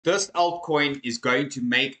This altcoin is going to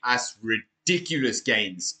make us ridiculous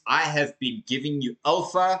gains. I have been giving you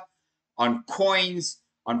alpha on coins,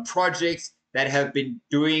 on projects that have been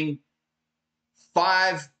doing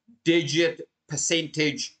 5-digit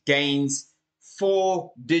percentage gains,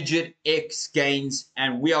 4-digit X gains,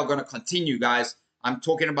 and we are going to continue, guys. I'm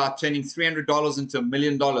talking about turning $300 into $1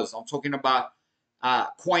 million. I'm talking about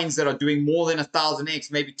coins that are doing more than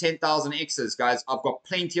 1,000x, maybe 10,000 X's, guys. I've got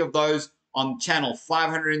plenty of those on channel,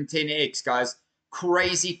 510x, guys.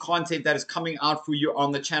 Crazy content that is coming out for you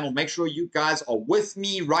on the channel. Make sure you guys are with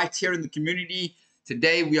me right here in the community.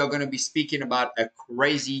 Today, we are going to be speaking about a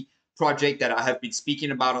crazy project that I have been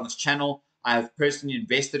speaking about on this channel. I have personally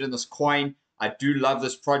invested in this coin. I do love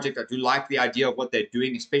this project. I do like the idea of what they're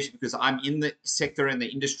doing, especially because I'm in the sector and the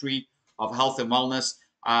industry of health and wellness.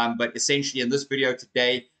 But essentially in this video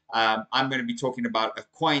today, I'm going to be talking about a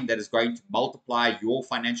coin that is going to multiply your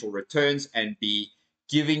financial returns and be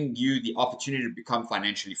giving you the opportunity to become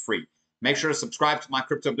financially free. Make sure to subscribe to my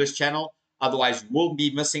Crypto Bliss channel. Otherwise, you will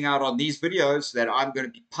be missing out on these videos that I'm going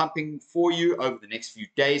to be pumping for you over the next few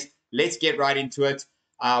days. Let's get right into it.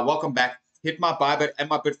 Welcome back. Hit my Bybit and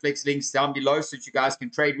my Bitflex links down below so that you guys can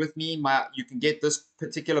trade with me. You can get this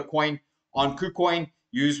particular coin on KuCoin.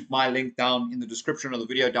 Use my link down in the description of the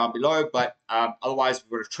video down below. But otherwise, if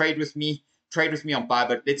you want to trade with me on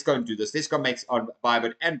Bybit. Let's go and do this. Let's go make on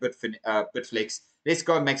Bybit and Bitflex. Let's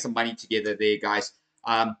go and make some money together there, guys.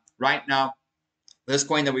 Right now, this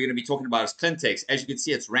coin that we're going to be talking about is Clintex. As you can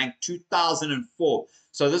see, it's ranked 2004.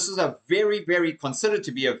 So this is a very considered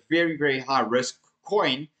to be a very high risk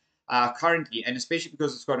coin currently, and especially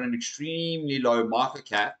because it's got an extremely low market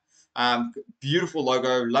cap. Beautiful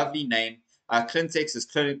logo, lovely name. Clintex is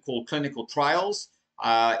called Clinical Trials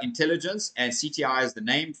Intelligence, and CTI is the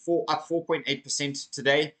name. Up 4.8%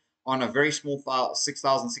 today on a very small file,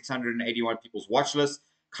 6,681 people's watch list.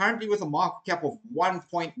 Currently with a market cap of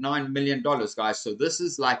 $1.9 million, guys. So this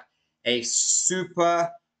is like a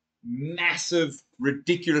super massive,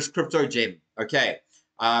 ridiculous crypto gem. Okay.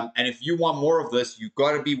 And if you want more of this, you've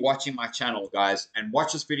got to be watching my channel, guys, and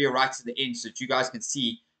watch this video right to the end so that you guys can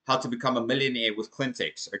see how to become a millionaire with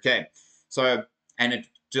Clintex. Okay. So, and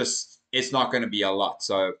it's not going to be a lot.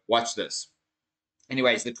 So watch this.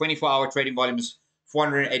 Anyways, the 24-hour trading volume is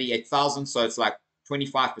 488,000. So it's like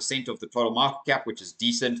 25% of the total market cap, which is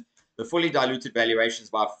decent. The fully diluted valuation is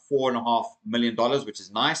about $4.5 million, which is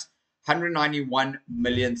nice.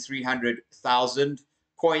 191,300,000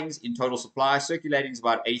 coins in total supply. Circulating is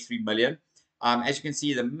about 83 million. As you can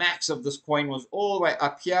see, the max of this coin was all the way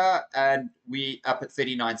up here, and we up at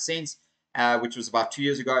 39 cents, which was about 2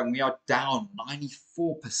 years ago, and we are down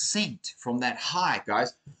 94% from that high,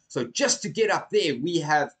 guys. So just to get up there, we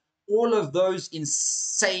have all of those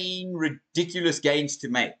insane, ridiculous gains to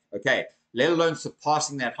make, okay, let alone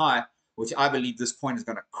surpassing that high, which I believe this coin is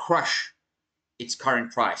going to crush its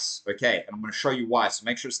current price, okay, I'm going to show you why, so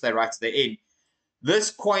make sure to stay right to the end.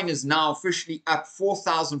 This coin is now officially up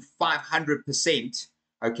 4,500%,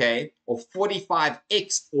 okay, or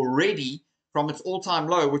 45x already from its all-time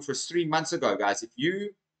low, which was 3 months ago, guys. If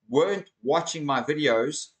you weren't watching my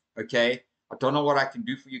videos, okay, I don't know what I can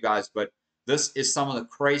do for you guys, but this is some of the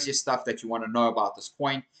craziest stuff that you want to know about this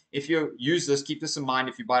coin. If you use this, keep this in mind.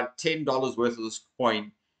 If you buy $10 worth of this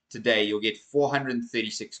coin today, you'll get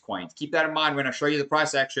 436 coins. Keep that in mind when I show you the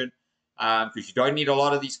price action, because you don't need a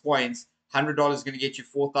lot of these coins. $100 is going to get you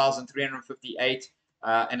 4,358,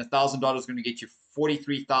 and $1,000 is going to get you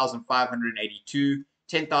 43,582.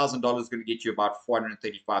 $10,000 is going to get you about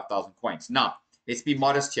 435,000 coins. Now, let's be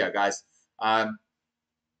modest here, guys.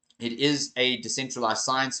 It is a decentralized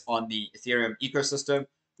science on the Ethereum ecosystem.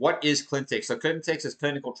 What is Clintex? So Clintex is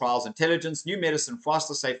clinical trials intelligence, new medicine,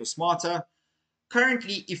 faster, safer, smarter.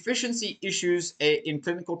 Currently, efficiency issues in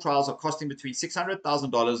clinical trials are costing between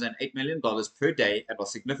 $600,000 and $8 million per day and are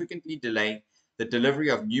significantly delaying the delivery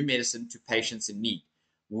of new medicine to patients in need.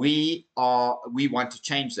 We want to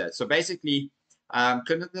change that. So basically,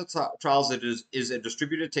 clinical trials is a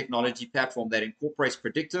distributed technology platform that incorporates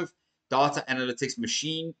predictive data analytics,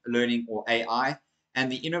 machine learning, or AI,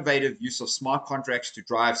 and the innovative use of smart contracts to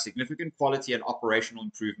drive significant quality and operational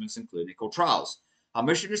improvements in clinical trials. Our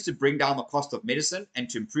mission is to bring down the cost of medicine and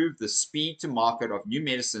to improve the speed to market of new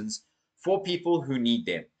medicines for people who need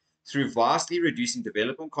them through vastly reducing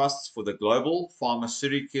development costs for the global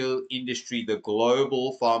pharmaceutical industry. Keep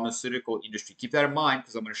that in mind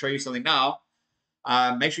because I'm going to show you something now.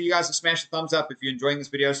 Make sure you guys have smashed the thumbs up if you're enjoying this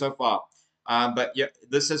video so far. But yeah,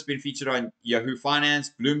 this has been featured on Yahoo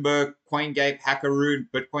Finance, Bloomberg, CoinGate, Hackaroon,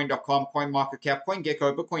 Bitcoin.com, CoinMarketCap,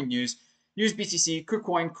 CoinGecko, Bitcoin News, NewsBTC,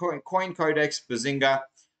 KuCoin, CoinCodex, Bazinga.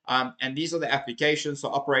 And these are the applications. So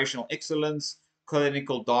operational excellence,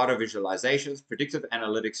 clinical data visualizations, predictive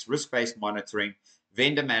analytics, risk-based monitoring,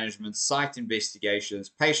 vendor management, site investigations,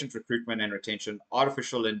 patient recruitment and retention,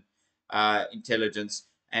 artificial intelligence,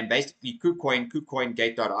 and basically KuCoin,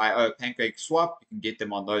 KuCoinGate.io, PancakeSwap. You can get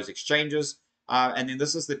them on those exchanges. And then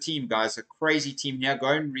this is the team, guys, a crazy team here. Go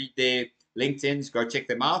and read their LinkedIns. Go check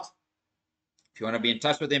them out. If you want to be in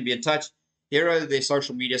touch with them, be in touch. Here are their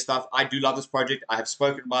social media stuff. I do love this project. I have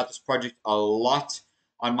spoken about this project a lot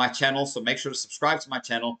on my channel, so make sure to subscribe to my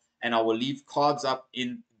channel, and I will leave cards up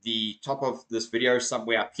in the top of this video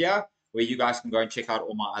somewhere up here where you guys can go and check out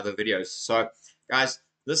all my other videos. So, guys,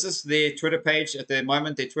 this is their Twitter page. At the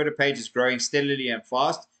moment, their Twitter page is growing steadily and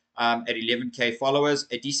fast. At 11K followers,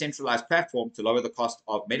 a decentralized platform to lower the cost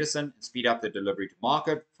of medicine and speed up the delivery to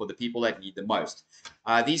market for the people that need the most.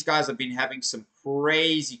 These guys have been having some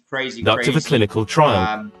crazy of a clinical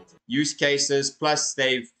trial use cases. Plus,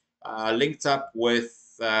 they've linked up with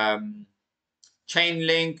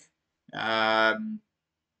Chainlink.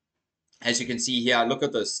 As you can see here, look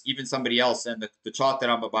at this. Even somebody else, and the chart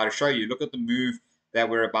that I'm about to show you, look at the move that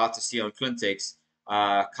we're about to see on Clintex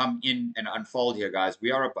come in and unfold here, guys.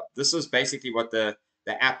 This is basically what the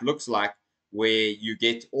app looks like, where you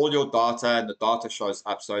get all your data and the data shows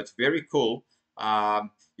up. So it's very cool.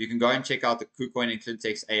 You can go and check out the KuCoin and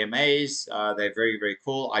Clintex AMAs. They're very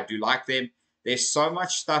cool. I do like them. There's so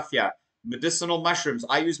much stuff here. Medicinal mushrooms.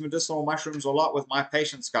 I use medicinal mushrooms a lot with my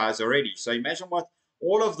patients, guys, already. So imagine what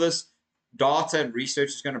all of this data and research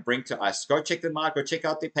is going to bring to us. Go check them out. Go check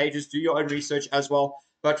out their pages. Do your own research as well.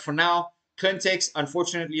 But for now, Clintex,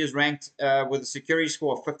 unfortunately, is ranked with a security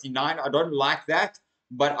score of 59. I don't like that,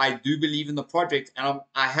 but I do believe in the project, and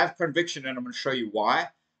I have conviction, and I'm going to show you why.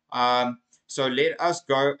 So let us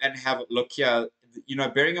go and have a look here. You know,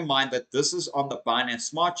 bearing in mind that this is on the Binance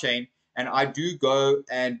Smart Chain, and I do go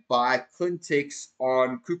and buy Clintex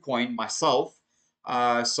on KuCoin myself.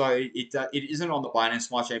 So it isn't on the Binance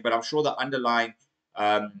Smart Chain, but I'm sure the underlying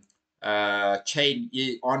chain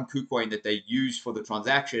on KuCoin that they use for the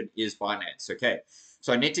transaction is Binance. Okay,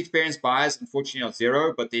 so net experience buyers unfortunately are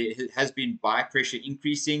zero, but there has been buy pressure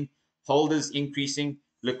increasing, holders increasing,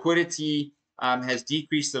 liquidity has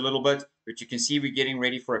decreased a little bit, but you can see we're getting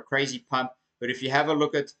ready for a crazy pump. But if you have a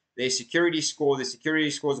look at their security score is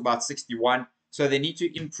about 61. So they need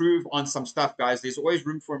to improve on some stuff, guys. There's always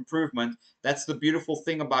room for improvement. That's the beautiful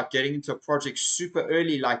thing about getting into a project super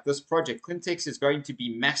early like this project. Clintex is going to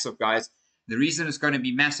be massive, guys. The reason it's going to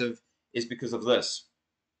be massive is because of this.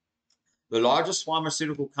 The largest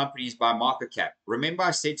pharmaceutical companies by market cap. Remember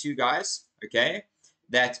I said to you guys, okay,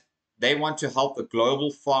 that they want to help the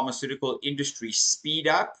global pharmaceutical industry speed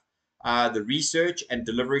up the research and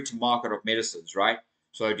delivery to market of medicines, right?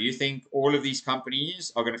 So do you think all of these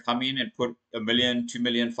companies are going to come in and put $1 million, $2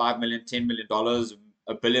 million, $5 million, $10 million,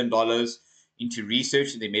 $1 billion into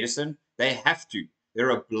research in their medicine? They have to. They're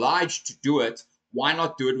obliged to do it. Why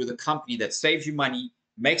not do it with a company that saves you money,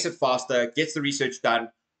 makes it faster, gets the research done,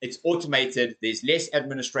 it's automated, there's less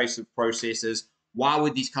administrative processes? Why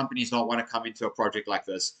would these companies not want to come into a project like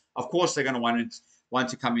this? Of course, they're going to want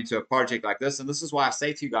to come into a project like this. And this is why I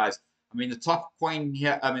say to you guys, I mean, the top coin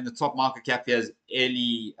here, the top market cap here is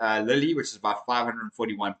Eli Lilly, which is about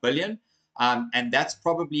 541 billion. And that's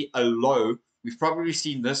probably a low. We've probably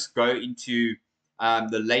seen this go into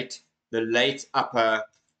the late upper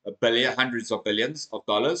billion, hundreds of billions of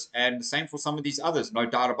dollars. And the same for some of these others, no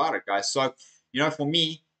doubt about it, guys. So, you know, for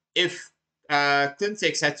me, if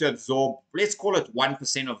Clintex had to absorb, let's call it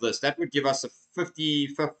 1% of this, that would give us a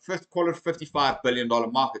call it $55 billion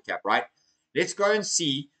market cap, right? Let's go and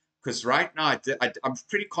see. Because right now, I'm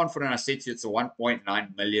pretty confident I said to you it's a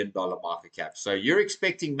 $1.9 million market cap. So you're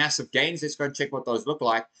expecting massive gains. Let's go and check what those look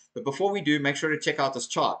like. But before we do, make sure to check out this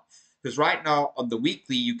chart. Because right now on the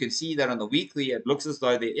weekly, you can see that on the weekly, it looks as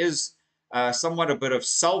though there is somewhat a bit of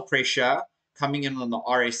sell pressure coming in on the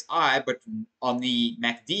RSI. But on the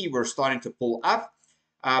MACD, we're starting to pull up.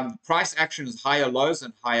 Price action is higher lows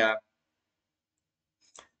and higher.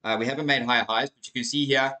 We haven't made higher highs, but you can see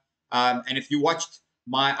here. And if you watched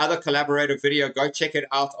my other collaborator video, go check it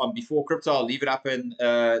out on Before Crypto. I'll leave it up in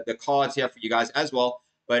the cards here for you guys as well.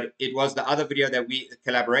 But it was the other video that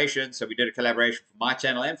collaboration. So we did a collaboration for my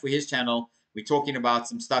channel and for his channel. We're talking about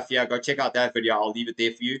some stuff here. Go check out that video. I'll leave it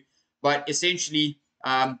there for you. But essentially,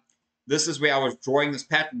 this is where I was drawing this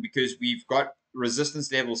pattern, because we've got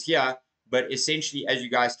resistance levels here. But essentially, as you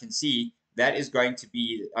guys can see, that is going to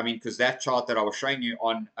be, I mean, because that chart that I was showing you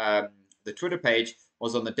on the Twitter page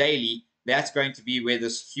was on the daily. That's going to be where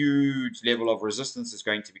this huge level of resistance is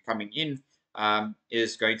going to be coming in,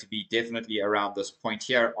 is going to be definitely around this point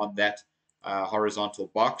here on that horizontal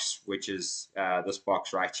box, which is this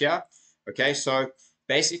box right here. Okay, so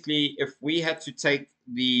basically, if we had to take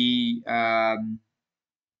the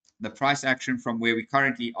price action from where we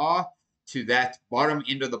currently are to that bottom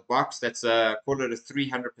end of the box, that's call it a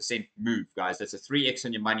 300% move, guys. That's a 3x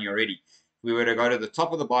on your money already. If we were to go to the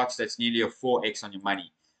top of the box, that's nearly a 4x on your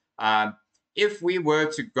money. If we were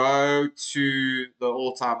to go to the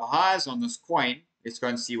all-time highs on this coin, let's go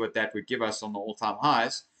and see what that would give us on the all-time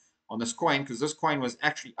highs on this coin, because this coin was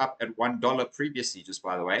actually up at $1 previously, just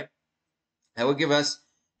by the way. That would give us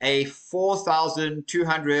a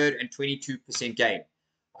 4,222% gain.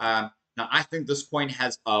 Now, I think this coin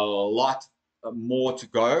has a lot more to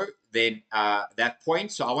go than that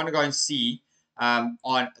point. So I want to go and see on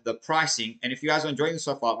the pricing. And if you guys are enjoying this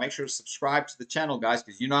so far, make sure to subscribe to the channel, guys,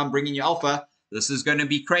 because you know I'm bringing you alpha. This is going to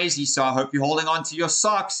be crazy. So I hope you're holding on to your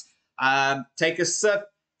socks. Take a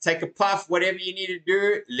sip, take a puff, whatever you need to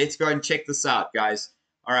do. Let's go and check this out, guys.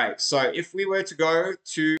 All right. So if we were to go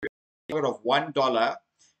to of $1,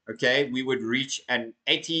 okay, we would reach an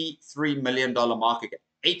 $83 million market cap.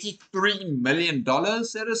 $83 million?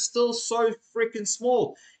 That is still so freaking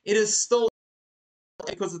small. It is still,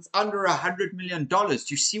 because it's under $100 million. Do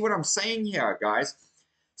you see what I'm saying here, guys?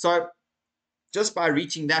 So just by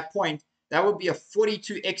reaching that point, that would be a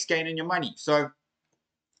 42x gain in your money. So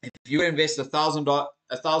if you invest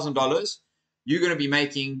 $1,000, you're going to be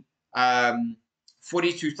making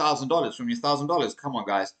 $42,000 from your $1,000. Come on,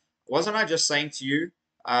 guys. Wasn't I just saying to you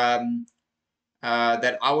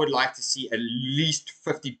that I would like to see at least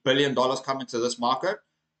 $50 billion come into this market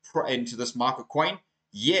coin?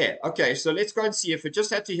 Yeah. Okay, so let's go and see if it just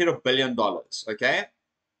had to hit $1 billion. Okay.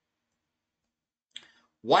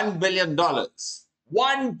 $1 billion.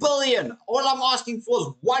 $1 billion. All I'm asking for is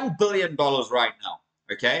 $1 billion right now.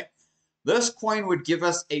 Okay. This coin would give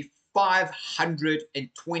us a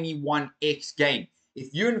 521x gain.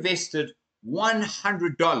 If you invested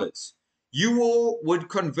 $100, you would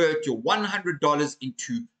convert your $100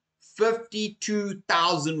 into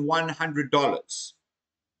 $52,100.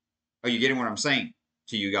 Are you getting what I'm saying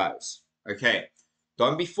to you guys? Okay.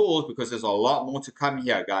 Don't be fooled, because there's a lot more to come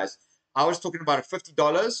here, guys. I was talking about a $50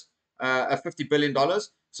 billion.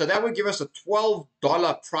 So that would give us a $12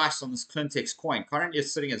 price on this Clintex coin. Currently,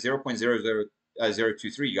 it's sitting at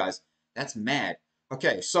 0.00023, guys. That's mad.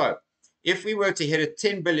 Okay, so if we were to hit a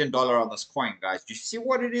 $10 billion on this coin, guys, do you see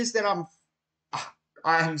what it is that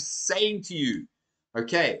I'm saying to you?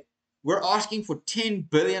 Okay, we're asking for $10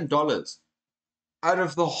 billion out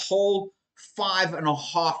of the whole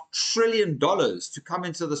 $5.5 trillion to come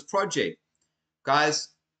into this project, guys.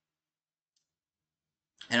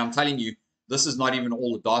 And I'm telling you, this is not even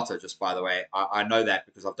all the data, just by the way. I know that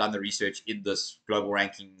because I've done the research in this global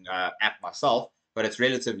ranking app myself, but it's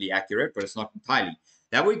relatively accurate, but it's not entirely.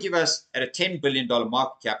 That would give us, at a $10 billion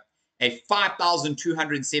market cap, a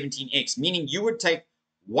 5,217x, meaning you would take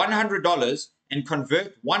 $100 and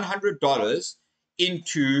convert $100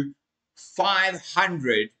 into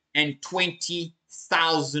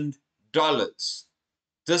 $520,000.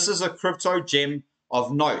 This is a crypto gem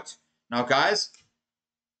of note. Now, guys,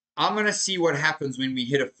 I'm going to see what happens when we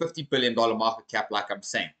hit a $50 billion market cap, like I'm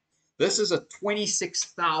saying. This is a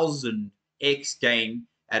 26,000x gain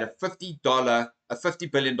at a $50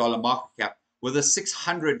 billion market cap with a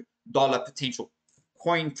 $600 potential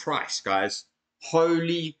coin price, guys.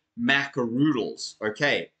 Holy macaroodles.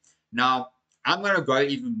 Okay, now I'm going to go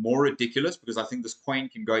even more ridiculous, because I think this coin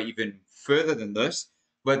can go even further than this.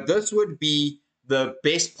 But this would be the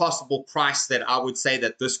best possible price that I would say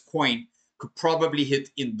that this coin could probably hit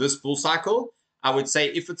in this bull cycle. I would say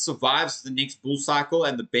if it survives the next bull cycle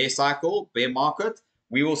and the bear market,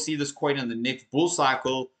 we will see this coin in the next bull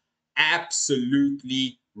cycle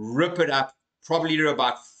absolutely rip it up, probably to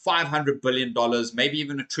about $500 billion, maybe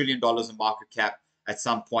even $1 trillion in market cap at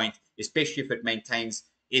some point, especially if it maintains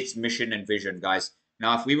its mission and vision, guys.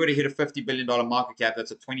 Now, if we were to hit a $50 billion market cap, that's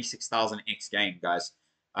a 26,000x gain, guys.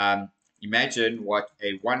 Imagine what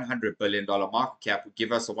a $100 billion market cap would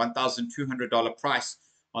give us, a $1,200 price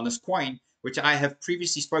on this coin, which I have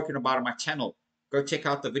previously spoken about on my channel. Go check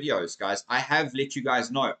out the videos, guys. I have let you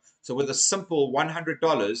guys know. So with a simple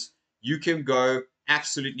 $100, you can go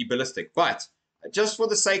absolutely ballistic. But just for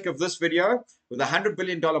the sake of this video, with a $100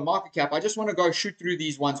 billion market cap, I just want to go shoot through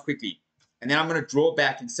these ones quickly. And then I'm going to draw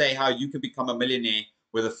back and say how you can become a millionaire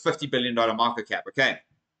with a $50 billion market cap, okay?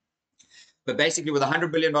 But basically, with a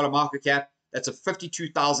 $100 billion market cap, that's a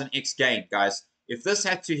 52,000x gain, guys. If this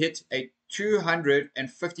had to hit a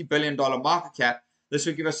 $250 billion market cap, this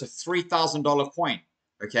would give us a $3,000 coin,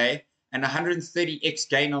 okay? And 130x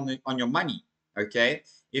gain on your money, okay?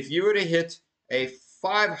 If you were to hit a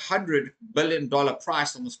 $500 billion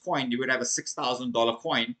price on this coin, you would have a $6,000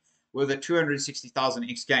 coin with a 260,000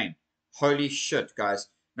 X gain. Holy shit, guys.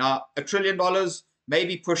 Now, $1 trillion,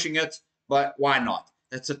 maybe pushing it, but why not?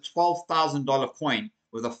 That's a $12,000 coin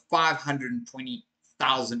with a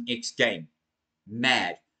 520,000 X gain.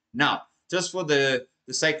 Mad. Now, just for the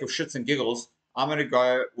sake of shits and giggles, I'm going to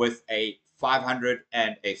go with a $500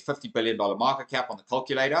 and a $50 billion market cap on the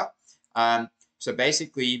calculator. So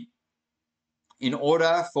basically, in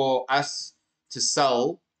order for us to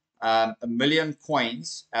sell 1 million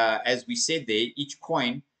coins, as we said there, each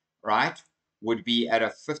coin, right, would be at a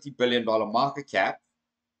 $50 billion market cap.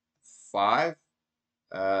 So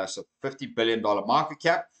 $50 billion market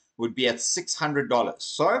cap would be at $600.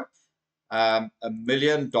 So $1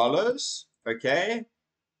 million, okay,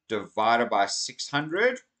 divided by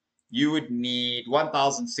 600, you would need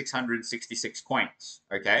 1,666 coins.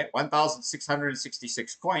 Okay,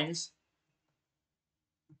 1,666 coins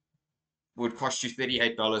would cost you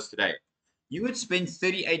 $38 today. You would spend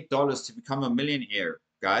 $38 to become a millionaire,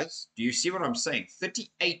 guys. Do you see what I'm saying?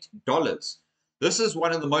 $38. This is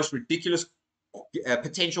one of the most ridiculous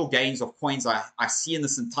potential gains of coins I see in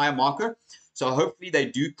this entire market. So hopefully they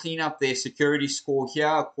do clean up their security score here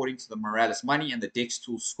according to the Morales Money and the DEX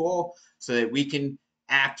tool score, so that we can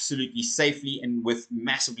absolutely safely and with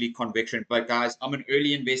massively conviction. But guys, I'm an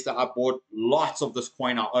early investor. I bought lots of this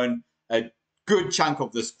coin. I own a good chunk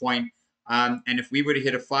of this coin. And if we were to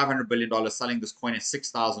hit a $500 billion selling this coin at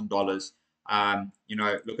 $6,000, you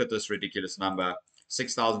know, look at this ridiculous number,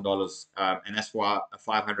 $6,000, and that's for a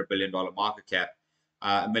 $500 billion market cap.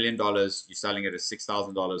 $1 million, you're selling it at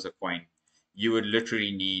 $6,000 a coin. You would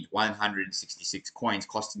literally need 166 coins,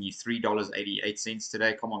 costing you $3.88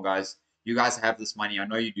 today. Come on, guys. You guys have this money. I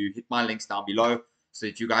know you do. Hit my links down below so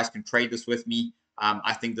that you guys can trade this with me.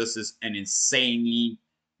 I think this is an insanely,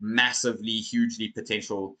 massively, hugely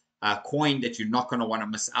potential coin that you're not going to want to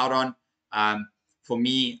miss out on. For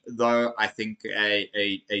me, though, I think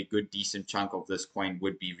a good, decent chunk of this coin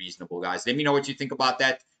would be reasonable, guys. Let me know what you think about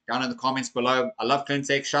that down in the comments below. I love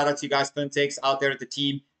ClinTech. Shout out to you guys, ClinTechs, out there at the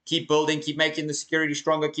team. Keep building, keep making the security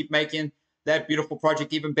stronger, keep making that beautiful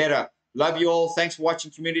project even better. Love you all. Thanks for watching,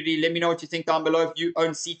 community. Let me know what you think down below if you own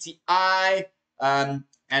CTI. And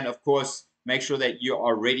of course, make sure that you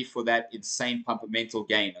are ready for that insane pump of mental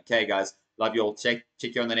gain. Okay, guys. Love you all. Check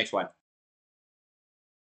you on the next one.